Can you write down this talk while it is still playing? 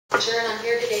And I'm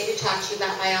here today to talk to you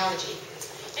about biology.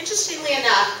 Interestingly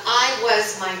enough, I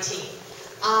was my team.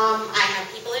 I had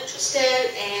people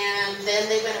interested, and then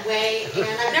they went away, and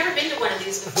I've never been to one of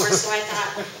these before, so I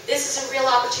thought, this is a real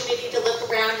opportunity to look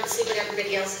around and see what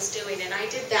everybody else is doing, and I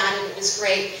did that, and it was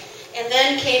great. And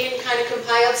then came and kind of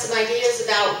compiled some ideas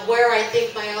about where I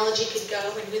think biology could go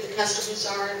and who the customers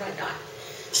are and whatnot.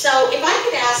 So if I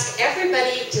could ask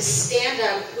everybody to stand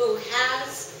up who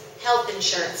has health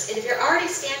insurance, and if you're already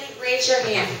standing, raise your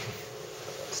hand.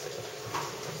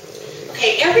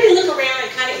 Okay, everybody look around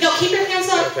and kind of, no, keep your hands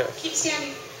up, keep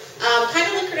standing. Kind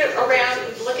of look around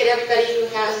and look at everybody who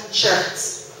has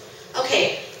insurance.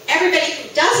 Okay, everybody who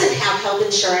doesn't have health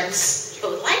insurance, but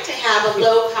would like to have a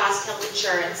low-cost health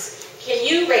insurance, can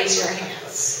you raise your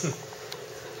hands?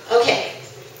 Okay,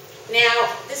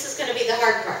 now this is going to be the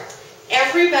hard part.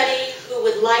 Everybody who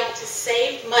would like to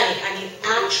save money, I mean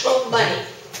actual money,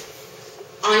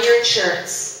 on your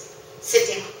insurance, sit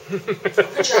down.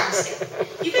 Put your arms down.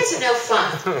 You guys are no fun.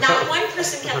 Not one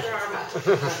person kept their arm up.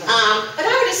 But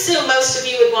I would assume most of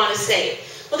you would want to save.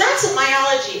 Well, that's what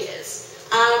Miology is.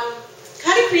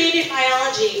 Kind of created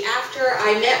Miology after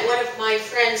I met one of my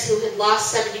friends who had lost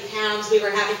 70 pounds. We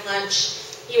were having lunch.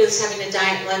 He was having a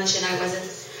diet lunch and I wasn't.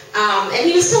 And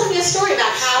he was telling me a story about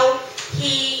how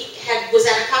he was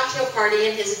at a cocktail party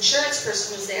and his insurance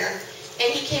person was there.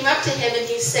 And he came up to him and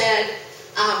he said,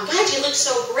 God, you look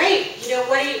so great. You know,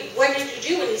 what did you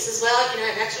do? And he says, well, you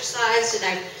know, I've exercised and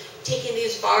I'm taking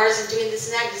these bars and doing this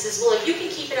and that. And he says, well, if you can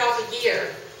keep it off a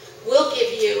year, we'll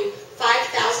give you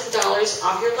 $5,000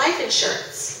 off your life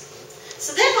insurance.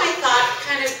 So then my thought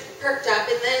kind of perked up.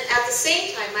 And then at the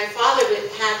same time, my father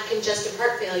had congestive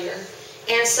heart failure.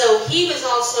 And so he was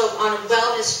also on a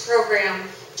wellness program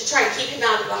to try to keep him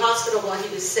out of the hospital while he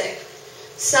was sick.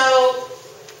 So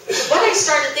what I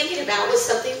started thinking about was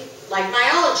something like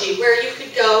Miology, where you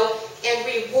could go and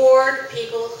reward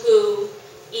people who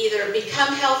either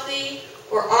become healthy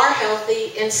or are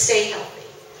healthy and stay healthy.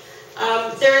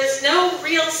 There is no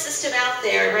real system out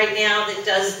there right now that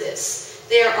does this.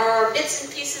 There are bits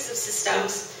and pieces of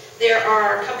systems. There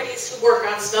are companies who work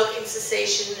on smoking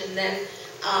cessation and then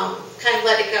kind of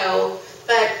let it go.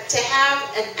 But to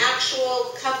have an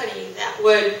actual company that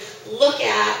would look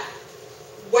at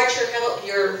what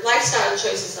your lifestyle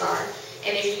choices are,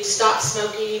 and if you stop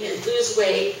smoking and lose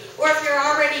weight, or if you're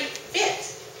already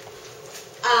fit,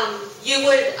 don't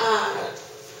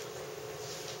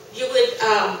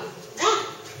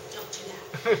do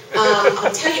that.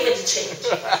 I'll tell you when to change.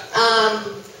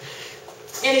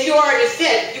 And if you're already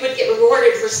fit, you would get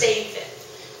rewarded for staying fit.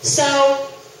 So,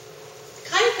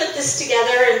 kind of put this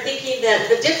together and thinking that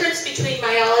the difference between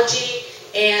Miology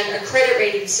and a credit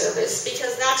rating service,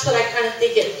 because that's what I kind of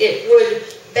think it would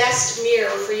best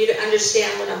mirror for you to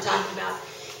understand what I'm talking about,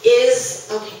 is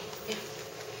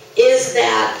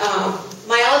that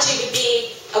Miology would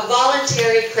be a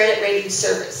voluntary credit rating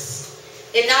service.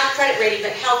 And not credit rating,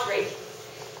 but health rating.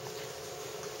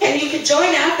 And you could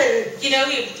join up and, you know,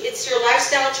 it's your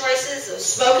lifestyle choices of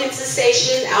smoking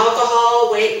cessation,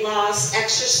 alcohol, weight loss,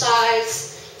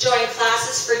 exercise, join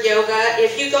classes for yoga.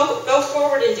 If you go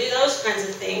forward and do those kinds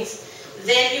of things,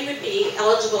 then you would be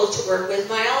eligible to work with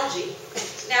Miology.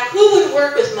 Now, who would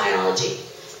work with Miology?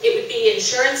 It would be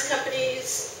insurance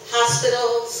companies,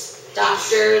 hospitals,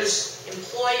 doctors,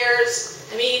 employers.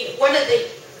 I mean, one of the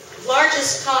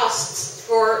largest costs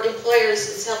for employers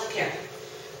is healthcare.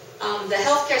 The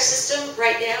healthcare system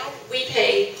right now, we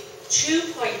pay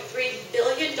 $2.3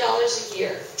 billion a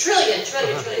year. Trillion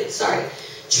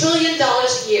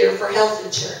dollars a year for health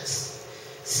insurance.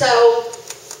 So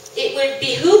it would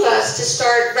behoove us to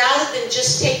start, rather than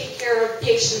just taking care of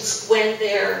patients when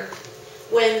they're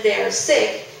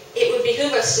sick, it would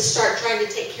behoove us to start trying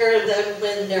to take care of them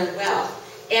when they're well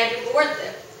and reward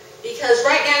them. Because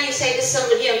right now you say to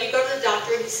somebody, you know, you go to the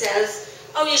doctor and he says,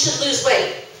 oh, you should lose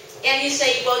weight. And you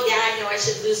say, well, yeah, I know I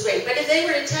should lose weight. But if they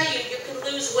were to tell you you can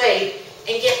lose weight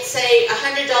and get, say,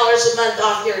 $100 a month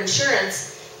off your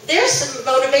insurance, there's some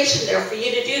motivation there for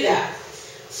you to do that.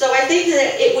 So I think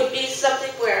that it would be something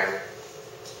where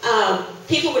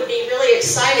people would be really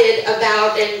excited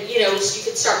about, and you know, you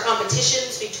could start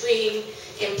competitions between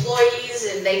employees,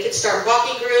 and they could start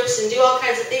walking groups and do all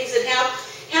kinds of things, and have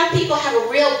people have a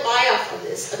real buy-off on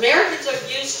this. Americans are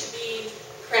used to being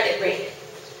credit rated.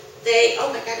 Oh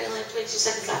my God, I only have 22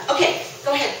 seconds left. Okay,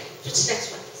 go ahead. What's the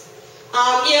next one?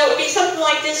 You know, it would be something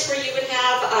like this where you would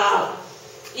have,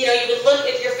 you know, you would look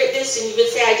at your fitness and you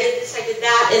would say, I did this, I did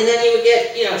that, and then you would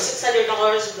get, you know, $600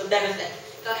 of the benefit.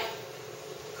 Go ahead.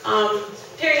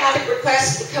 Periodic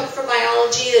requests would come from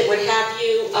Miology that would have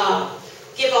you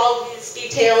give all these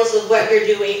details of what you're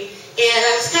doing. And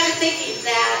I was kind of thinking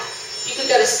that you could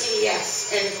go to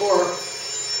CVS or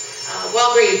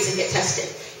Walgreens and get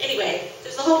tested. Anyway,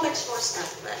 there's a whole bunch more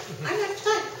stuff, but I have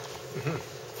time.